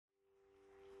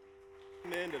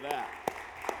Amen to that.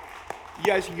 You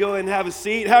guys can go ahead and have a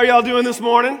seat. How are y'all doing this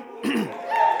morning?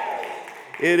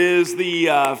 It is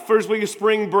the first week of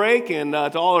spring break, and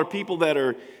to all our people that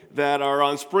are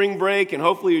on spring break, and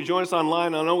hopefully you join us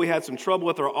online. I know we had some trouble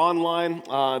with our online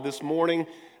this morning.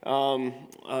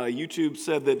 YouTube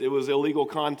said that it was illegal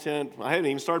content. I hadn't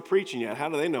even started preaching yet. How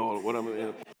do they know what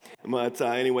I'm? But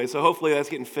anyway, so hopefully that's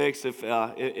getting fixed.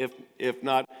 If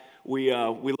not, we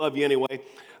love you anyway.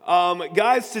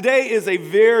 Guys, today is a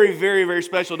very, very, very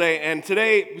special day, and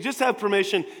today we just have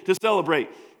permission to celebrate.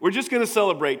 We're just going to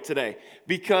celebrate today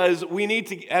because we need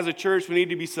to, as a church, we need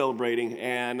to be celebrating,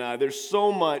 and there's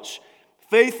so much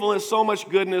faithfulness, so much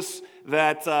goodness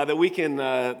that we can.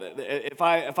 If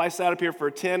I sat up here for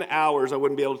 10 hours, I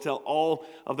wouldn't be able to tell all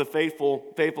of the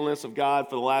faithfulness of God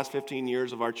for the last 15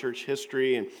 years of our church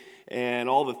history, and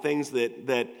all the things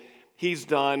that He's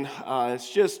done. It's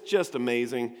just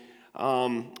amazing.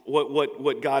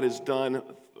 What God has done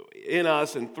in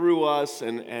us and through us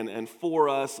and for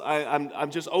us.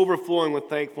 I'm just overflowing with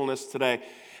thankfulness today.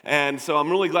 And so I'm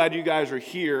really glad you guys are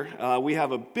here. We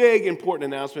have a big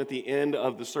important announcement at the end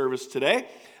of the service today,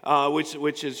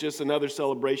 which is just another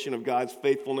celebration of God's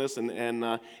faithfulness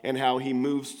and how He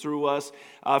moves through us.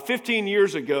 15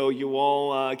 years ago, you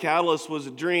all, Catalyst was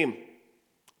a dream.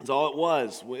 That's all it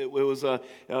was. It was a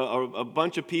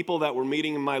bunch of people that were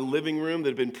meeting in my living room that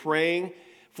had been praying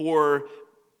for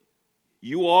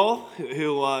you all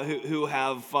who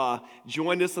have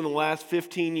joined us in the last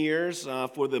 15 years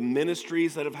for the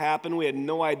ministries that have happened. We had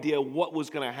no idea what was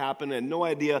going to happen and no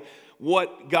idea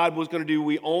what God was going to do.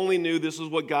 We only knew this is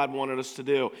what God wanted us to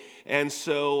do. And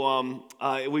so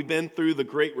we've been through the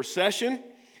Great Recession,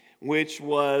 which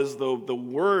was the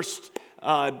worst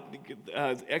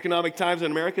economic times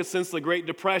in America since the Great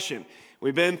Depression.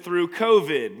 We've been through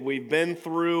COVID. We've been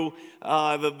through the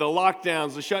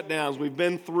lockdowns, the shutdowns. We've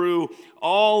been through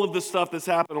all of the stuff that's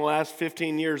happened in the last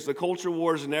 15 years, the culture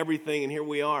wars and everything, and here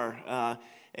we are.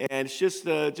 And it's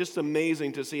just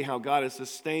amazing to see how God has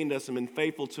sustained us and been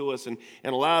faithful to us and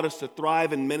allowed us to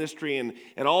thrive in ministry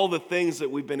and all the things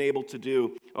that we've been able to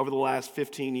do over the last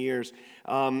 15 years.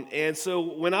 And so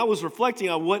when I was reflecting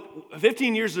on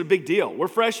 15 years is a big deal. We're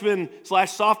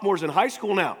freshmen/sophomores in high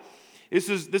school now. This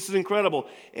is incredible.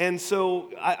 And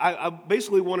so I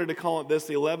basically wanted to call it this,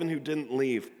 the 11 who didn't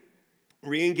leave,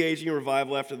 re-engaging in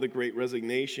revival after the Great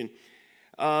Resignation.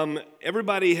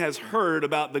 Everybody has heard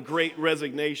about the Great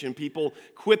Resignation. People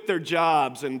quit their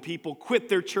jobs, and people quit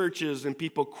their churches, and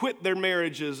people quit their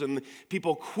marriages, and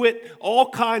people quit all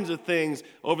kinds of things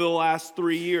over the last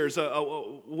 3 years. A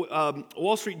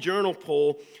Wall Street Journal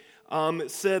poll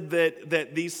said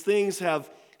that these things have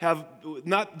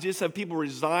not just have people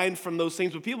resigned from those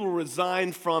things, but people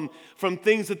resigned from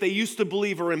things that they used to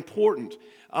believe are important.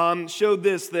 Showed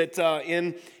this, that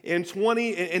in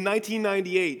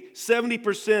 1998,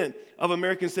 70% of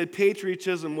Americans said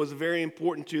patriotism was very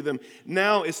important to them.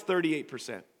 Now it's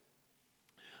 38%.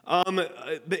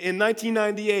 In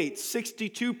 1998,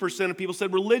 62% of people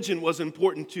said religion was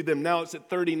important to them. Now it's at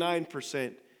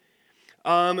 39%.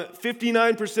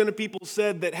 59% of people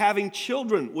said that having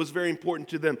children was very important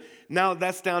to them. Now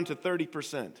that's down to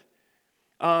 30%.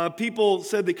 People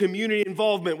said that community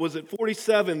involvement was at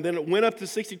 47%, then it went up to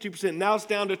 62%. Now it's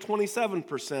down to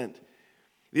 27%.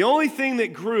 The only thing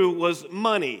that grew was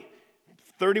money.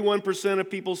 31% of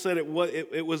people said it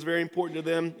was very important to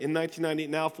them in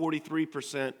 1998. Now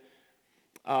 43%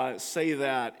 say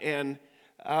that, and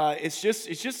it's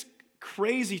just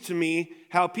crazy to me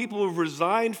how people have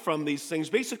resigned from these things.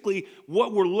 Basically,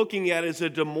 what we're looking at is a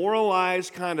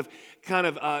demoralized kind of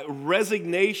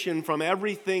resignation from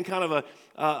everything, kind of a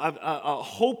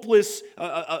hopeless,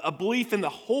 a belief in the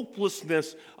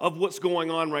hopelessness of what's going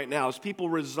on right now as people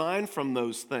resign from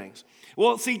those things.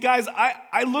 Well, see, guys,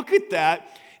 I look at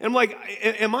that and I'm like,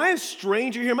 am I a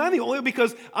stranger here? Am I the only one?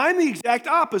 Because I'm the exact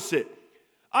opposite.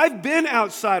 I've been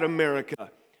outside America.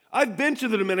 I've been to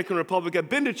the Dominican Republic, I've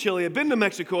been to Chile, I've been to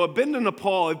Mexico, I've been to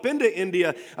Nepal, I've been to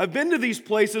India, I've been to these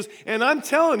places, and I'm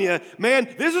telling you,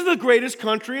 man, this is the greatest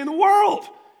country in the world.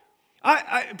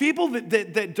 People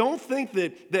that don't think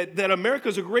that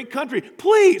America's a great country,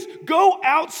 please go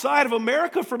outside of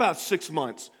America for about 6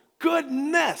 months.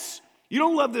 Goodness, you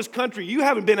don't love this country, you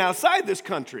haven't been outside this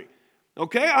country.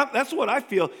 Okay, that's what I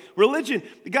feel. Religion,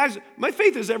 guys, my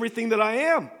faith is everything that I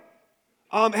am.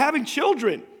 Having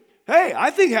children. Hey, I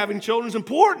think having children is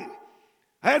important.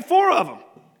 I had 4 of them.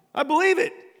 I believe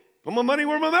it. Put my money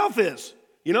where my mouth is,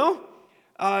 you know?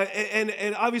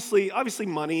 And obviously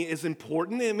money is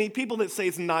important. I mean, people that say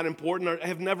it's not important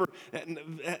have never,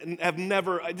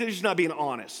 they're just not being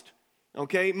honest.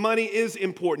 Okay, money is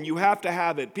important. You have to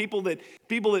have it. People that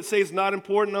say it's not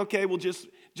important, okay, well just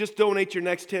donate your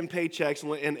next 10 paychecks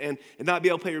and not be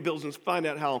able to pay your bills and find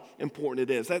out how important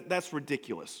it is. That's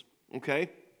ridiculous. Okay?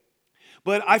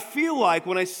 But I feel like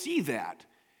when I see that,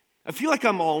 I feel like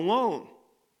I'm all alone.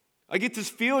 I get this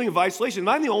feeling of isolation.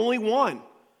 I'm the only one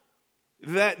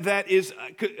that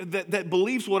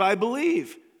believes what I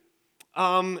believe.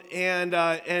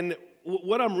 And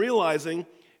what I'm realizing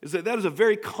is that is a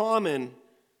very common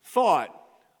thought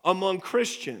among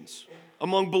Christians,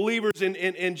 among believers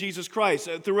in Jesus Christ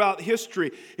throughout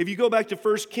history. If you go back to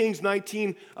 1 Kings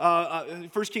 19,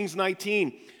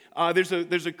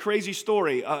 there's a crazy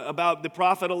story about the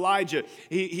prophet Elijah.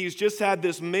 He's just had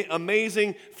this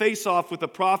amazing face-off with the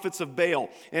prophets of Baal,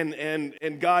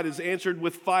 and God has answered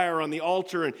with fire on the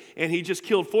altar, and he just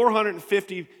killed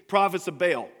 450 prophets of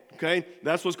Baal. Okay,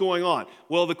 that's what's going on.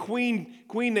 Well, the queen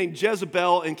named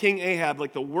Jezebel and King Ahab,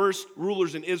 like the worst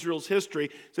rulers in Israel's history,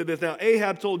 said that now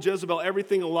Ahab told Jezebel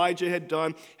everything Elijah had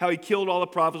done, how he killed all the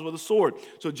prophets with a sword.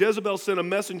 So Jezebel sent a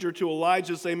messenger to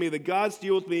Elijah saying, "May the gods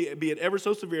deal with me, be it ever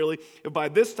so severely, if by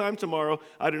this time tomorrow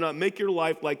I do not make your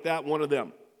life like that one of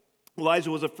them."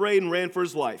 Elijah was afraid and ran for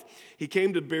his life. He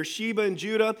came to Beersheba in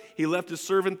Judah. He left his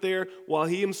servant there while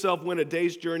he himself went a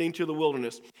day's journey into the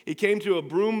wilderness. He came to a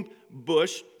broom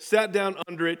bush, sat down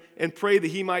under it, and prayed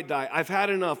that he might die. "I've had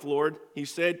enough, Lord," he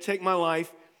said. "Take my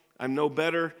life. I'm no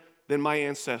better than my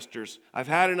ancestors. I've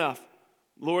had enough.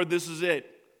 Lord, this is it.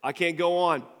 I can't go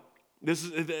on.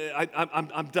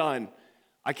 I'm done.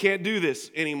 I can't do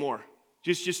this anymore.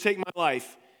 Just take my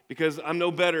life, because I'm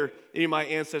no better than my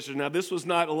ancestors." Now, this was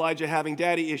not Elijah having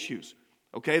daddy issues.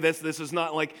 Okay, this is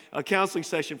not like a counseling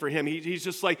session for him. He's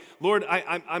just like, "Lord, I've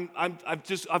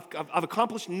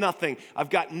accomplished nothing. I've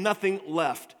got nothing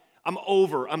left. I'm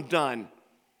over. I'm done."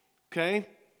 Okay,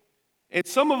 and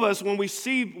some of us, when we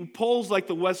see polls like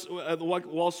the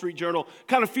Wall Street Journal,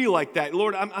 kind of feel like that.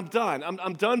 "Lord, I'm done.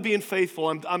 I'm done being faithful.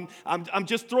 I'm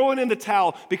just throwing in the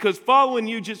towel, because following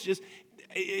you just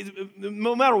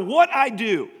no matter what I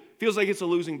do, feels like it's a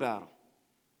losing battle."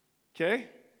 Okay?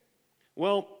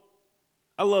 Well,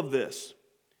 I love this,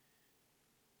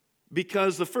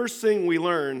 because the first thing we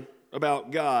learn about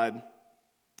God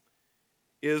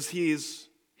is his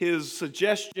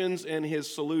suggestions and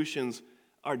his solutions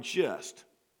are just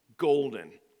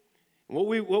golden. And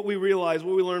what we realize,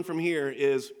 what we learn from here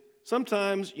is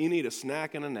sometimes you need a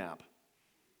snack and a nap.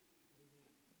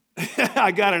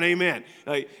 I got an amen.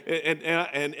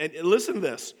 And listen to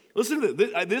this. Listen to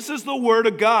this. This is the word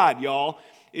of God, y'all.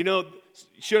 You know,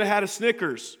 should have had a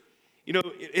Snickers. You know,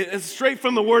 it's straight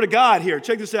from the word of God here.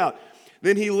 Check this out.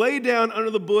 "Then he lay down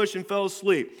under the bush and fell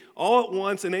asleep. All at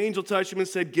once an angel touched him and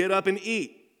said, 'Get up and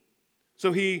eat.'"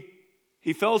 So he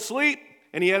fell asleep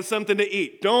and he had something to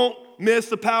eat. Don't miss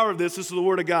the power of this. This is the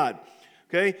word of God.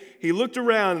 Okay, he looked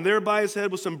around, and there by his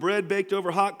head was some bread baked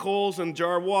over hot coals and a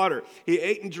jar of water. He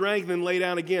ate and drank, and then lay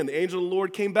down again. The angel of the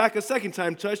Lord came back a second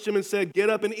time, touched him, and said, "Get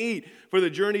up and eat, for the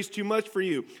journey's too much for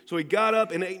you." So he got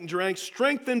up and ate and drank.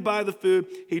 Strengthened by the food,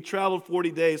 he traveled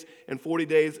 40 days and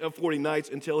 40 nights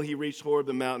until he reached Horeb,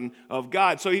 the mountain of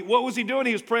God. So what was he doing?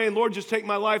 He was praying, "Lord, just take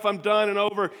my life. I'm done and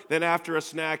over." Then after a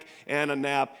snack and a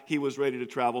nap, he was ready to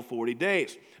travel 40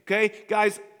 days. Okay,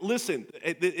 guys, listen.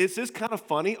 Is this kind of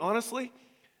funny, honestly?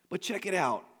 But check it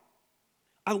out.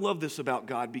 I love this about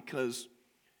God, because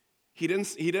he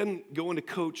doesn't go into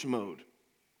coach mode.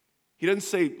 He doesn't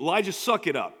say, "Elijah, suck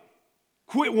it up.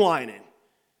 Quit whining.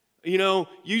 You know,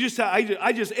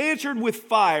 I just answered with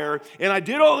fire, and I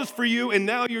did all this for you, and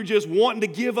now you're just wanting to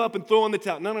give up and throw in the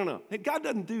towel." No. Hey, God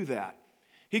doesn't do that.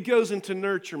 He goes into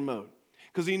nurture mode,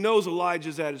 because he knows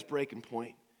Elijah's at his breaking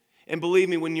point. And believe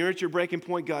me, when you're at your breaking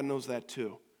point, God knows that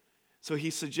too. So he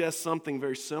suggests something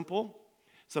very simple,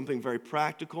 something very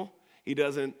practical. He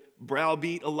doesn't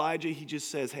browbeat Elijah. He just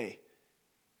says, "Hey,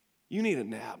 you need a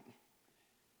nap."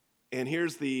 And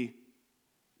here's the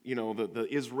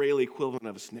Israeli equivalent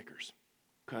of a Snickers,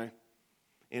 okay?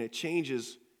 And it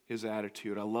changes his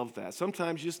attitude. I love that.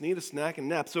 Sometimes you just need a snack and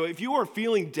nap. So if you are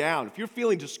feeling down, if you're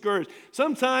feeling discouraged,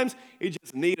 sometimes you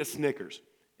just need a Snickers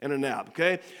and a nap,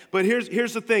 okay? But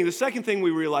here's the thing. The second thing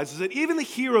we realize is that even the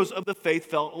heroes of the faith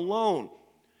felt alone.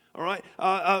 All right,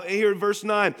 here in verse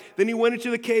 9. "Then he went into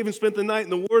the cave and spent the night,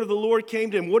 and the word of the Lord came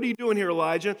to him. 'What are you doing here,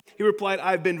 Elijah?' He replied,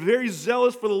 'I've been very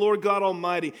zealous for the Lord God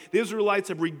Almighty. The Israelites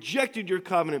have rejected your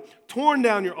covenant, torn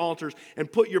down your altars, and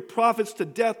put your prophets to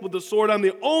death with the sword. I'm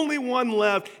the only one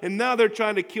left, and now they're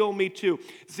trying to kill me too.'"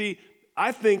 See,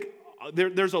 I think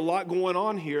there's a lot going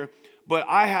on here, but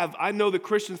I know that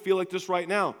Christians feel like this right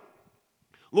now.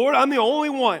 "Lord, I'm the only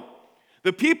one.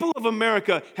 The people of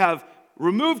America have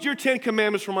removed your 10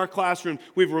 Commandments from our classroom.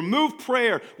 We've removed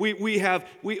prayer.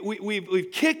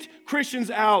 We've kicked Christians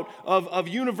out of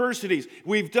universities.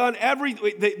 We've done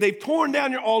they've torn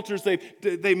down your altars.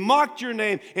 They mocked your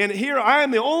name. And here I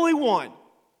am the only one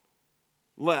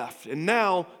left. And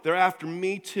now they're after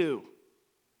me too.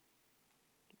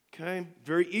 Okay?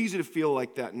 Very easy to feel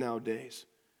like that nowadays.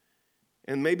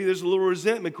 And maybe there's a little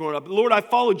resentment growing up. Lord, I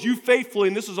followed you faithfully,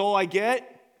 and this is all I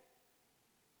get?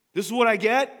 This is what I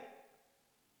get?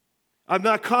 I've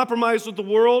not compromised with the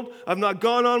world. I've not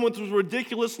gone on with this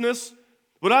ridiculousness.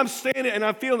 But I'm standing and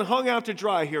I'm feeling hung out to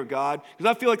dry here, God, because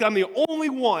I feel like I'm the only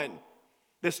one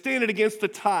that's standing against the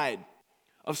tide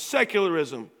of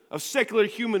secularism, of secular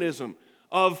humanism,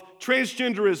 of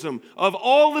transgenderism, of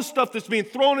all the stuff that's being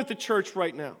thrown at the church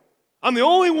right now. I'm the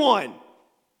only one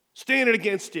standing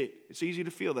against it. It's easy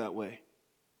to feel that way.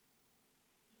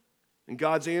 And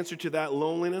God's answer to that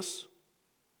loneliness,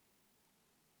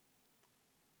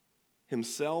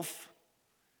 Himself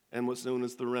and what's known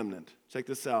as the remnant. Check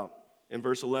this out. In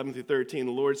verse 11 through 13,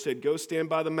 the Lord said, "Go stand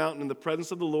by the mountain in the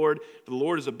presence of the Lord, for the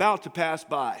Lord is about to pass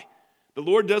by." The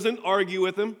Lord doesn't argue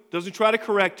with him, doesn't try to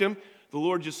correct him. The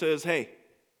Lord just says, hey,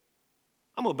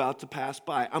 I'm about to pass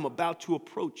by. I'm about to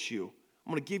approach you.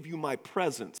 I'm going to give you my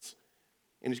presence.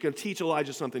 And He's going to teach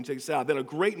Elijah something. Check this out. Then a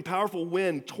great and powerful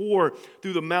wind tore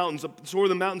the mountains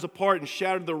apart and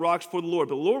shattered the rocks for the Lord.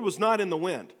 But the Lord was not in the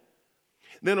wind.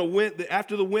 Then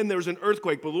after the wind, there was an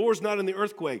earthquake, but the Lord was not in the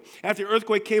earthquake. After the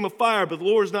earthquake came a fire, but the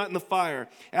Lord was not in the fire.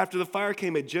 After the fire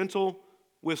came a gentle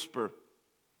whisper.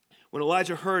 When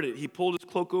Elijah heard it, he pulled his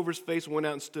cloak over his face and went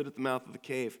out and stood at the mouth of the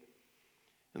cave.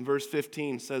 And verse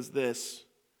 15 says this,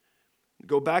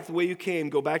 "Go back the way you came,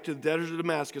 go back to the desert of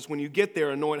Damascus. When you get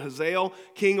there, anoint Hazael,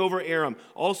 king over Aram.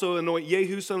 Also anoint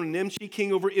Jehu, son of Nimshi,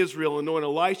 king over Israel. Anoint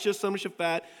Elisha, son of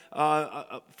Shaphat,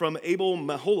 from Abel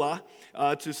Meholah,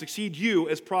 to succeed you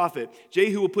as prophet.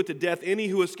 Jehu will put to death any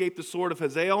who escape the sword of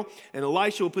Hazael, and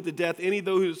Elisha will put to death any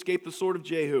who escape the sword of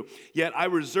Jehu. Yet I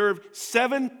reserved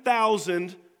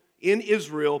 7,000 in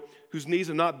Israel whose knees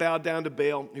have not bowed down to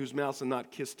Baal, whose mouths have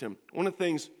not kissed him." One of the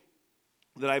things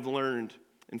that I've learned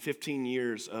in 15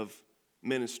 years of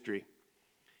ministry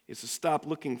is to stop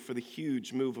looking for the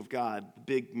huge move of God, the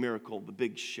big miracle, the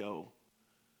big show.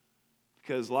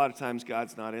 Because a lot of times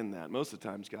God's not in that. Most of the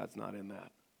times God's not in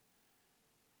that.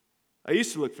 I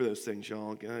used to look for those things,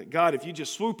 y'all. God, if you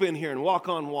just swoop in here and walk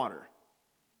on water,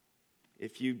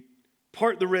 if you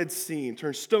part the Red Sea and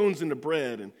turn stones into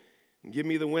bread and give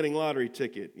me the winning lottery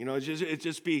ticket,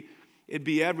 it'd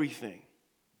be everything.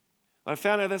 I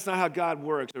found out that's not how God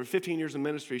works. Over 15 years of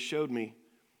ministry showed me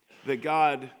that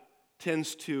God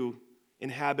tends to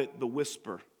inhabit the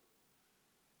whisper.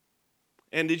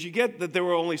 And did you get that there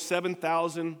were only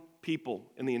 7,000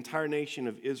 people in the entire nation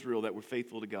of Israel that were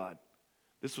faithful to God?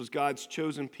 This was God's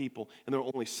chosen people, and there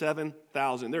were only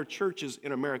 7,000. There are churches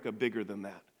in America bigger than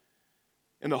that.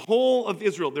 In the whole of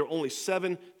Israel, there are only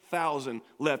 7,000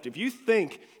 left. If you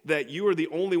think that you are the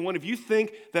only one, if you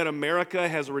think that America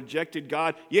has rejected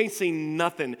God, you ain't seen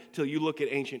nothing till you look at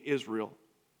ancient Israel.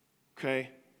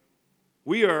 Okay?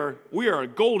 We are a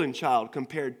golden child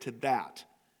compared to that.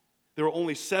 There are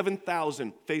only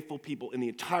 7,000 faithful people in the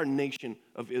entire nation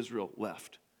of Israel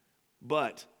left.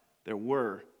 But there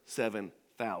were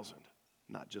 7,000,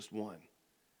 not just one.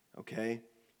 Okay?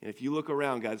 And if you look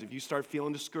around, guys, if you start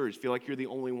feeling discouraged, feel like you're the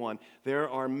only one, there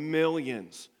are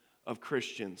millions of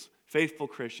Christians, faithful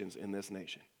Christians in this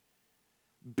nation.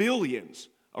 Billions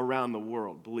around the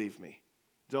world, believe me.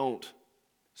 Don't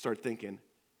start thinking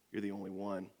you're the only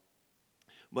one.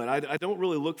 But I don't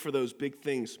really look for those big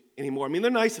things anymore. I mean,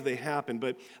 they're nice if they happen,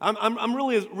 but I'm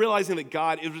really realizing that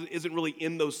God isn't really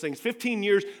in those things. 15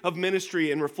 years of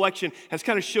ministry and reflection has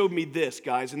kind of showed me this,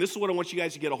 guys, and this is what I want you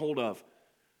guys to get a hold of.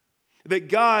 That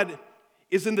God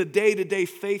is in the day-to-day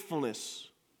faithfulness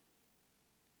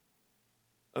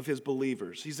of His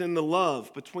believers. He's in the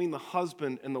love between the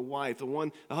husband and the wife,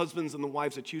 the husbands and the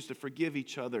wives that choose to forgive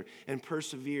each other and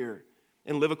persevere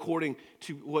and live according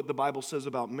to what the Bible says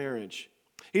about marriage.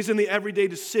 He's in the everyday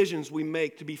decisions we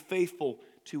make to be faithful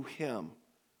to Him.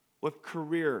 What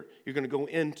career you're going to go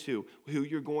into, who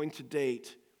you're going to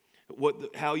date,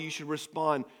 how you should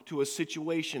respond to a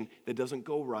situation that doesn't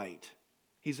go right.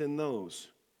 He's in those.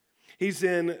 He's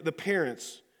in the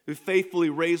parents who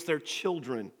faithfully raise their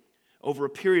children over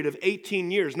a period of 18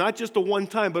 years, not just a one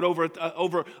time, but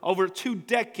over 2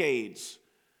 decades,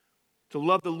 to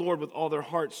love the Lord with all their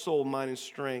heart, soul, mind, and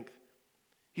strength.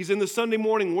 He's in the Sunday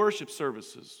morning worship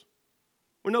services,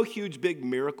 where no huge big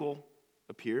miracle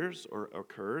appears or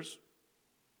occurs,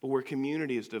 but where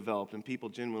community is developed and people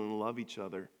genuinely love each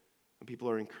other and people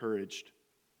are encouraged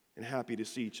and happy to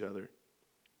see each other.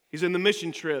 He's in the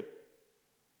mission trip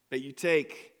that you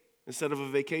take instead of a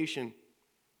vacation.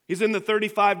 He's in the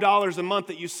 $35 a month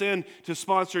that you send to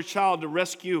sponsor a child, to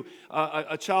rescue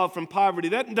a child from poverty.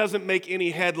 That doesn't make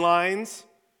any headlines.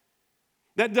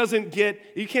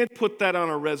 You can't put that on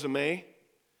a resume.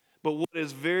 But what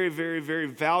is very, very, very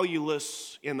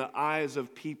valueless in the eyes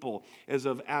of people is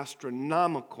of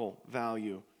astronomical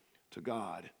value to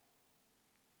God.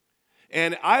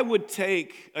 And I would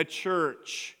take a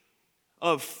church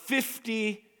of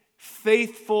 50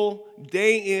 faithful,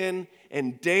 day in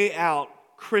and day out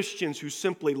Christians who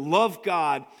simply love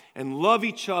God and love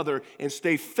each other and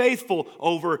stay faithful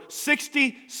over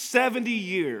 60, 70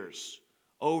 years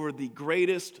over the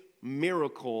greatest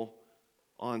miracle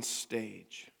on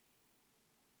stage.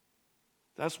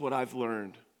 That's what I've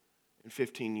learned in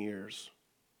 15 years.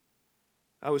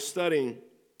 I was studying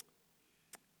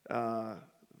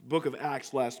book of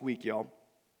Acts last week, y'all,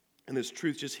 and this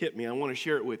truth just hit me. I want to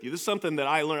share it with you. This is something that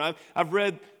I learned. I've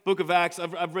read book of Acts.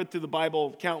 I've read through the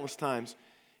Bible countless times,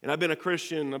 and I've been a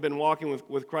Christian. I've been walking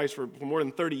with Christ for more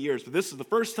than 30 years, but this is the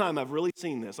first time I've really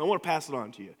seen this. I want to pass it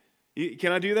on to you.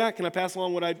 Can I do that? Can I pass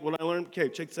along what I learned? Okay,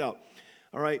 check this out.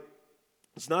 All right,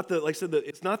 it's not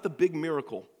it's not the big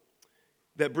miracle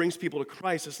that brings people to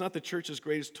Christ. It's not the church's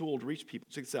greatest tool to reach people.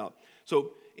 Check this out.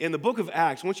 So in the book of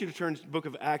Acts, I want you to turn to the book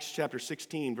of Acts chapter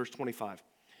 16, verse 25.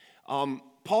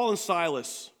 Paul and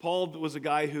Silas. Paul was a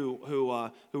guy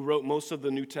who wrote most of the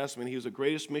New Testament. He was the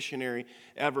greatest missionary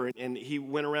ever, and he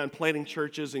went around planting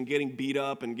churches and getting beat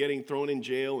up and getting thrown in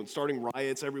jail and starting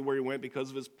riots everywhere he went because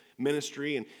of his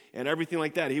ministry and everything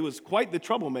like that. He was quite the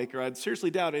troublemaker. I'd seriously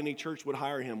doubt any church would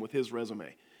hire him with his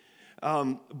resume.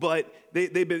 But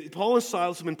Paul and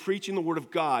Silas have been preaching the word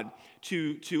of God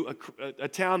to a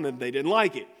town that they didn't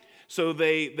like it. So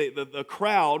the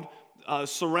crowd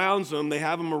surrounds them. They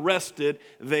have them arrested.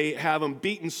 They have them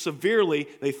beaten severely.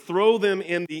 They throw them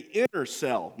in the inner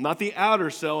cell, not the outer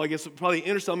cell. I guess probably the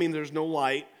inner cell means there's no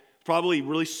light. Probably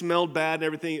really smelled bad and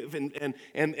everything.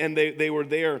 And they were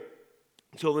there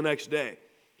until the next day.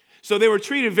 So they were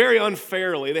treated very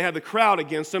unfairly. They had the crowd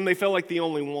against them. They felt like the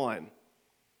only one.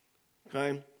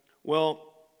 Okay? Well,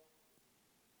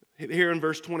 here in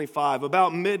verse 25,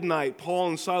 about midnight, Paul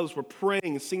and Silas were praying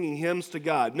and singing hymns to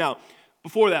God. Now,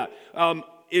 before that,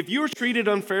 if you were treated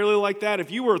unfairly like that,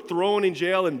 if you were thrown in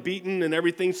jail and beaten and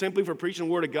everything simply for preaching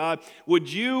the word of God,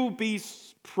 would you be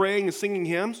praying and singing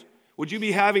hymns? Would you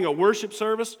be having a worship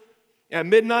service at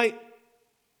midnight?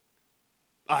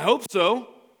 I hope so,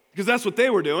 because that's what they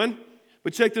were doing.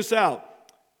 But check this out.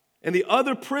 And the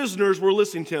other prisoners were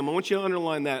listening to him. I want you to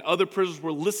underline that. Other prisoners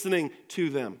were listening to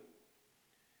them.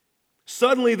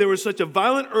 Suddenly there was such a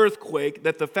violent earthquake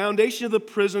that the foundation of the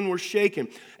prison were shaken.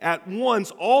 At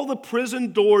once all the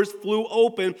prison doors flew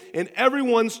open and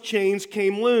everyone's chains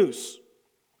came loose.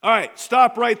 All right,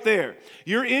 stop right there.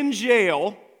 You're in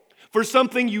jail for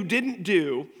something you didn't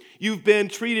do. You've been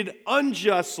treated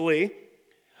unjustly.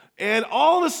 And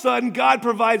all of a sudden, God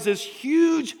provides this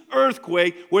huge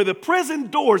earthquake where the prison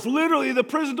doors, literally the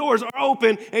prison doors are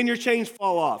open and your chains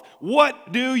fall off.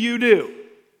 What do you do?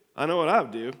 I know what I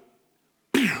would do.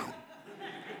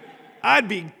 I'd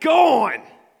be gone,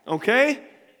 okay?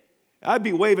 I'd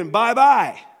be waving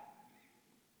bye-bye.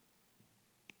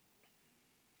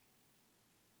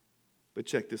 But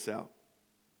check this out.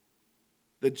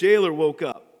 The jailer woke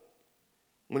up.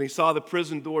 When he saw the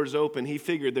prison doors open, he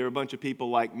figured there were a bunch of people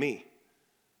like me,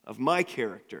 of my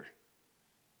character,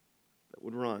 that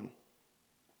would run.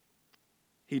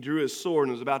 He drew his sword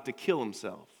and was about to kill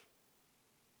himself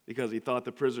because he thought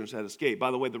the prisoners had escaped. By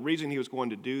the way, the reason he was going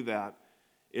to do that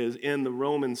is in the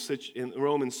Roman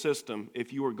system,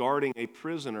 if you were guarding a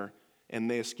prisoner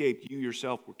and they escaped, you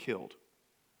yourself were killed.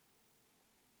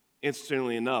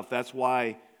 Interestingly enough, that's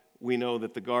why we know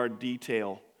that the guard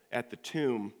detail at the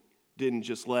tomb didn't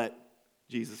just let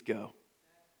Jesus go,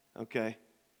 okay?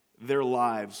 Their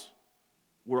lives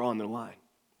were on their line,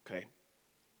 okay?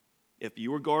 If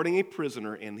you were guarding a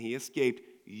prisoner and he escaped,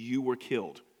 you were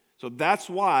killed. So that's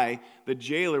why the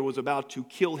jailer was about to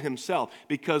kill himself,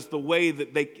 because the way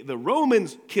that the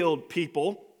Romans killed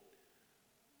people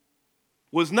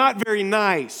was not very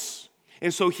nice.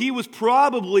 And so he was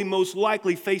probably most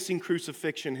likely facing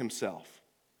crucifixion himself,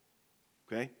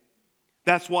 okay?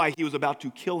 That's why he was about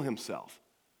to kill himself.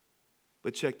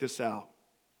 But check this out.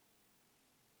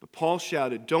 But Paul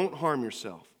shouted, "Don't harm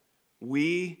yourself.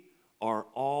 We are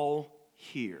all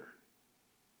here."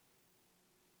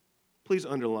 Please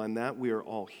underline that. We are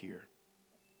all here.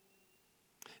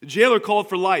 The jailer called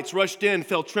for lights, rushed in,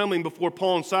 fell trembling before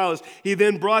Paul and Silas. He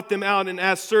then brought them out and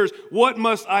asked, "Sirs, what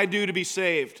must I do to be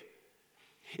saved?"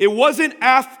 It wasn't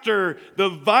after the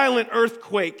violent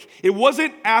earthquake. It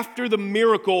wasn't after the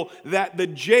miracle that the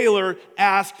jailer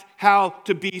asked how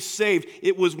to be saved.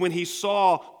 It was when he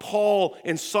saw Paul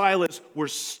and Silas were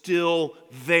still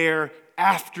there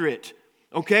after it.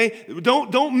 Okay?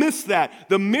 Don't miss that.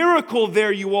 The miracle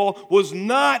there, you all, was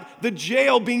not the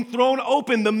jail being thrown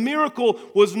open. The miracle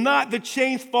was not the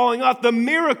chains falling off. The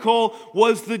miracle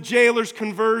was the jailer's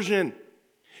conversion.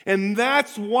 And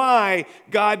that's why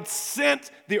God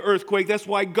sent the earthquake. That's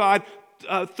why God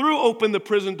threw open the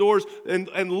prison doors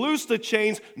and loosed the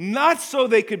chains, not so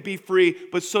they could be free,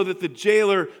 but so that the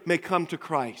jailer may come to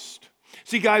Christ.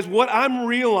 See, guys, what I'm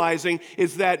realizing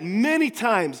is that many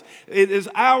times it is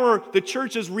the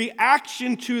church's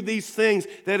reaction to these things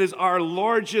that is our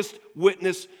largest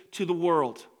witness to the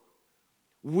world.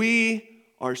 We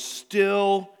are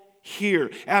still here.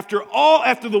 After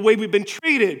the way we've been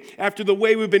treated, after the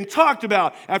way we've been talked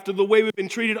about, after the way we've been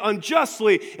treated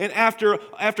unjustly, and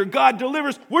after God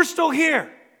delivers, we're still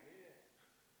here.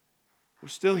 We're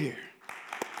still here.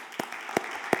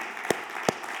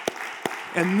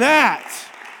 And that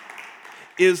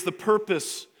is the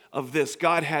purpose of this.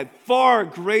 God had far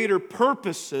greater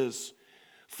purposes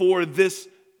for this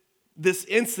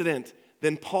incident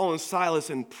than Paul and Silas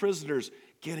and prisoners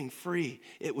getting free.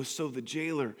 It was so the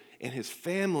jailer and his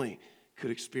family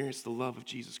could experience the love of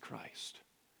Jesus Christ.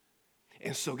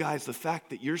 And so, guys, the fact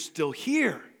that you're still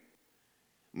here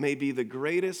may be the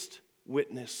greatest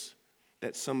witness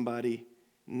that somebody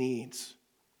needs.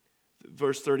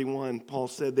 Verse 31, Paul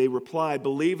said, they replied,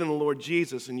 believe in the Lord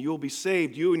Jesus and you will be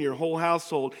saved, you and your whole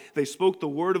household. They spoke the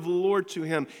word of the Lord to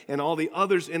him and all the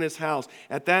others in his house.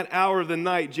 At that hour of the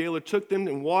night, jailer took them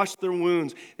and washed their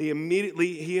wounds. He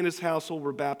and his household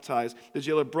were baptized. The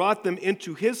jailer brought them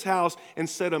into his house and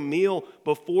set a meal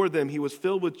before them. He was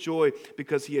filled with joy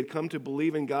because he had come to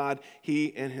believe in God,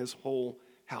 he and his whole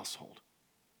household.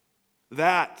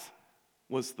 That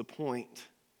was the point,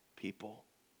 people.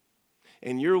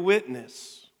 And your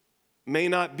witness may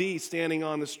not be standing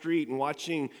on the street and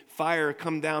watching fire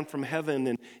come down from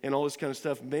heaven and all this kind of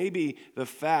stuff. Maybe the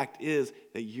fact is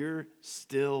that you're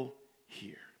still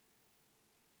here.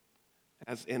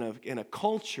 As in a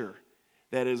culture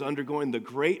that is undergoing the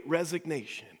great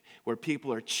resignation, where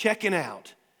people are checking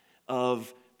out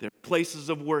of their places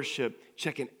of worship,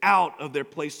 checking out of their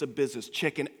place of business,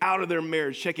 checking out of their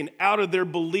marriage, checking out of their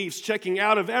beliefs, checking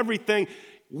out of everything,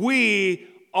 we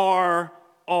are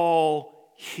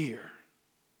all here.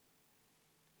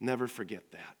 Never forget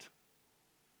that.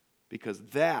 Because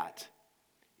that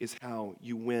is how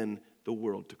you win the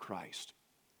world to Christ.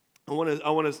 I want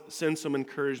to send some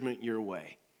encouragement your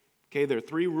way. Okay, there are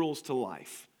 3 rules to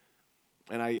life.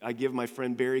 And I give my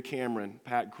friend Barry Cameron,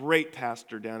 great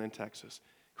pastor down in Texas,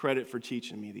 credit for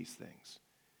teaching me these things.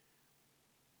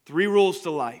 3 rules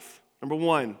to life. Number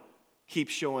 1, keep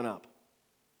showing up.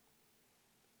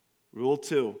 Rule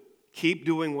 2, keep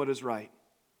doing what is right.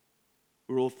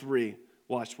 Rule 3,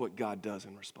 watch what God does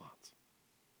in response.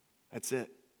 That's it.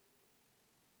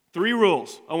 3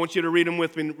 rules. I want you to read them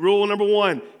with me. Rule number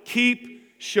 1,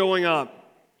 keep showing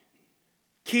up.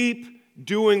 Keep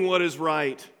doing what is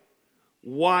right.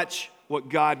 Watch what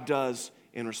God does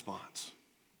in response.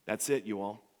 That's it, you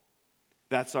all.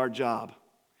 That's our job.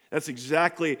 That's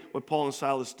exactly what Paul and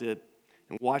Silas did,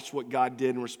 and watch what God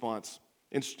did in response.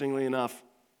 Interestingly enough,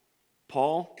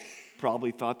 Paul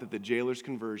probably thought that the jailer's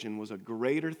conversion was a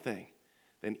greater thing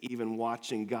than even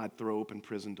watching God throw open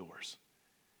prison doors.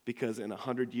 Because in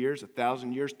 100 years,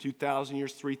 1,000 years, 2,000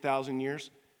 years, 3,000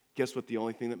 years, guess what the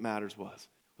only thing that matters was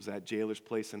that jailer's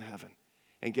place in heaven.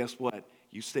 And guess what?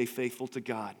 You stay faithful to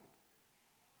God.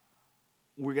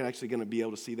 We're actually going to be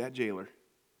able to see that jailer.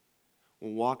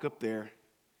 We'll walk up there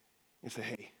and say,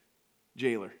 hey,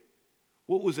 jailer,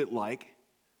 what was it like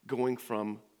going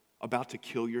from about to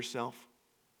kill yourself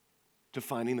to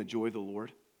finding the joy of the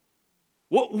Lord?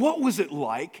 What was it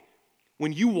like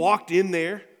when you walked in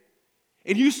there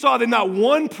and you saw that not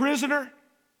one prisoner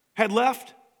had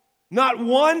left? Not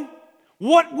one?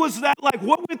 What was that like?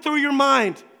 What went through your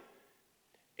mind?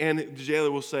 And the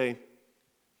jailer will say,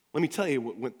 let me tell you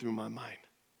what went through my mind.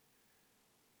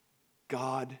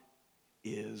 God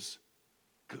is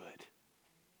good.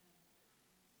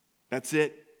 That's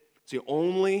it. It's the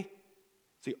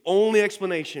only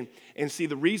explanation. And see,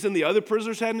 the reason the other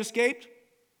prisoners hadn't escaped,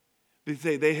 because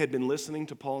they had been listening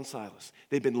to Paul and Silas.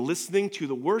 They'd been listening to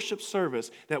the worship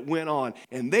service that went on,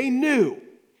 and they knew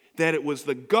that it was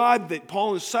the God that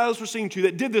Paul and Silas were singing to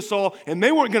that did this all, and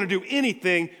they weren't going to do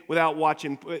anything without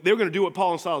watching. They were going to do what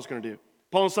Paul and Silas were going to do.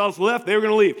 Paul and Silas left, they were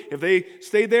going to leave. If they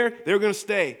stayed there, they were going to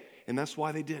stay. And that's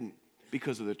why they didn't,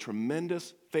 because of the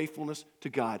tremendous faithfulness to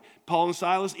God. Paul and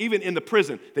Silas, even in the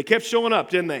prison, they kept showing up,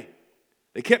 didn't they?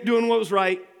 They kept doing what was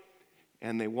right,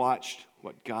 and they watched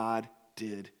what God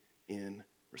did in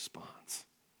response.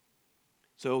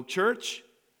 So, church,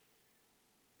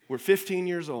 we're 15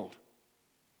 years old,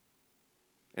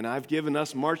 and I've given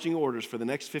us marching orders for the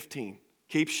next 15.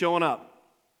 Keep showing up.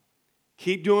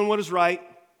 Keep doing what is right,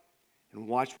 and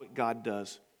watch what God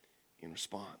does in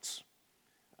response.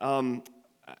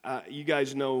 You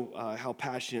guys know how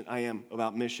passionate I am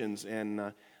about missions,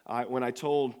 and when I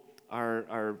told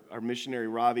our missionary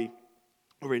Ravi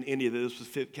over in India that this was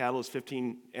Catalyst's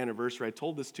 15th anniversary, I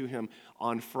told this to him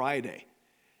on Friday.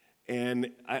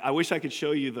 And I wish I could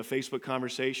show you the Facebook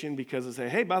conversation, because I say,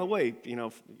 hey, by the way,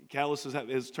 Catalyst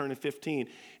is turning 15,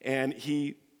 and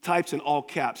he types in all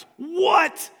caps,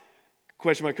 what?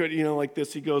 Question mark, like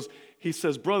this. He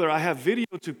says, brother, I have video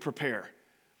to prepare.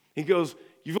 He goes,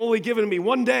 you've only given me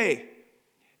one day.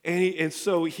 And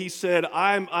so he said,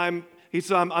 I'm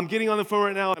getting on the phone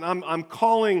right now, and I'm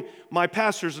calling my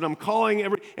pastors, and I'm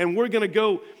calling and we're going to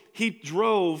go. He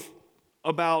drove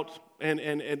about, and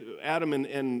Adam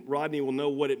and Rodney will know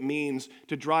what it means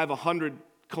to drive 100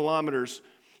 kilometers.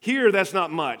 Here, that's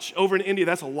not much. Over in India,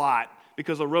 that's a lot,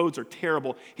 because the roads are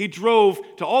terrible. He drove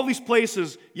to all these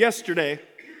places yesterday,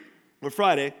 or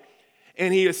Friday,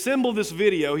 and he assembled this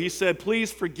video. He said,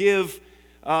 please forgive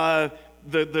I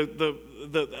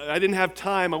didn't have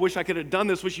time. I wish I could have done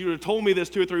this. Wish you would have told me this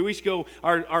 2 or 3 weeks ago.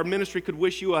 Our ministry could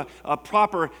wish you a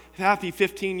proper happy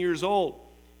 15 years old.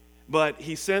 But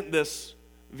he sent this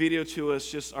video to us,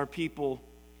 just our people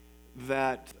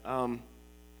that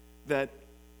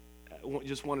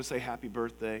just want to say happy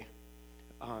birthday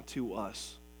to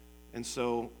us. And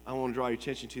so I want to draw your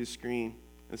attention to the screen.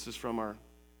 This is from our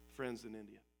friends in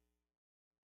India.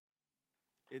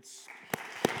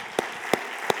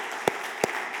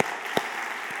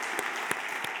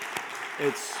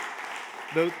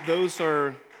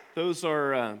 Those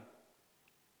are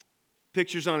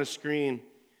pictures on a screen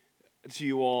to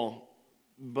you all,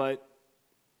 but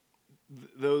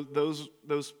those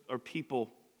are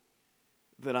people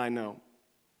that I know.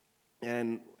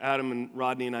 And Adam and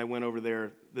Rodney and I went over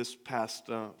there this past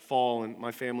fall, and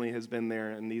my family has been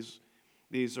there. And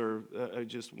these are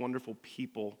just wonderful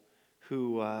people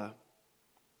who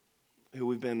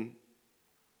we've been.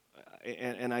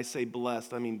 And I say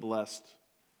blessed, I mean blessed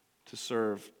to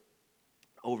serve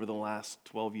over the last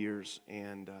 12 years,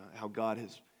 and how God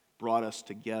has brought us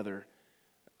together,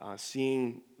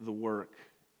 seeing the work.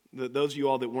 Those of you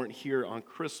all that weren't here on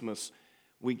Christmas,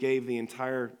 we gave the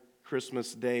entire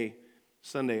Christmas Day,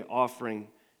 Sunday offering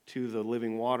to the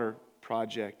Living Water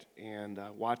Project, and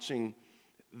watching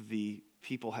the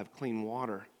people have clean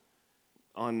water,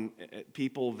 on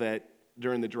people that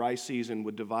during the dry season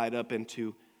would divide up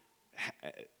into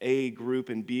A group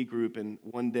and B group, and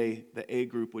one day the A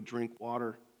group would drink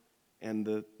water, and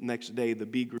the next day the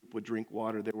B group would drink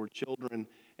water. There were children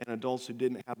and adults who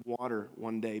didn't have water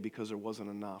one day because there wasn't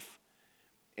enough.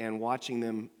 And watching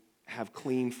them have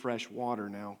clean, fresh water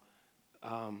now,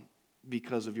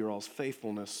 because of your all's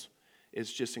faithfulness,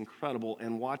 is just incredible.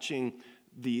 And watching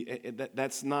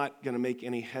that's not going to make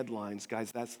any headlines,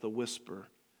 guys. That's the whisper.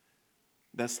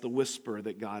 That's the whisper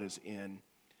that God is in.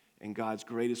 And God's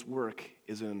greatest work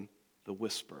is in the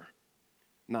whisper,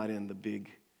 not in the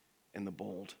big and the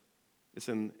bold. It's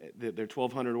in their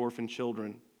 1,200 orphan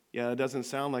children. Yeah, it doesn't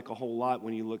sound like a whole lot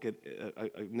when you look at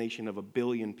a nation of 1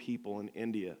 billion people in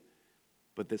India,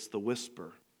 but it's the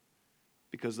whisper,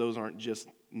 because those aren't just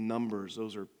numbers.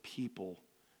 Those are people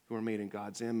who are made in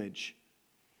God's image.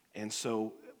 And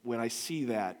so when I see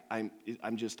that, I'm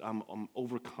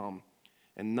overcome.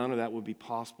 And none of that would be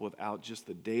possible without just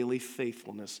the daily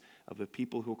faithfulness of the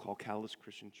people who call Catalyst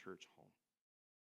Christian Church home.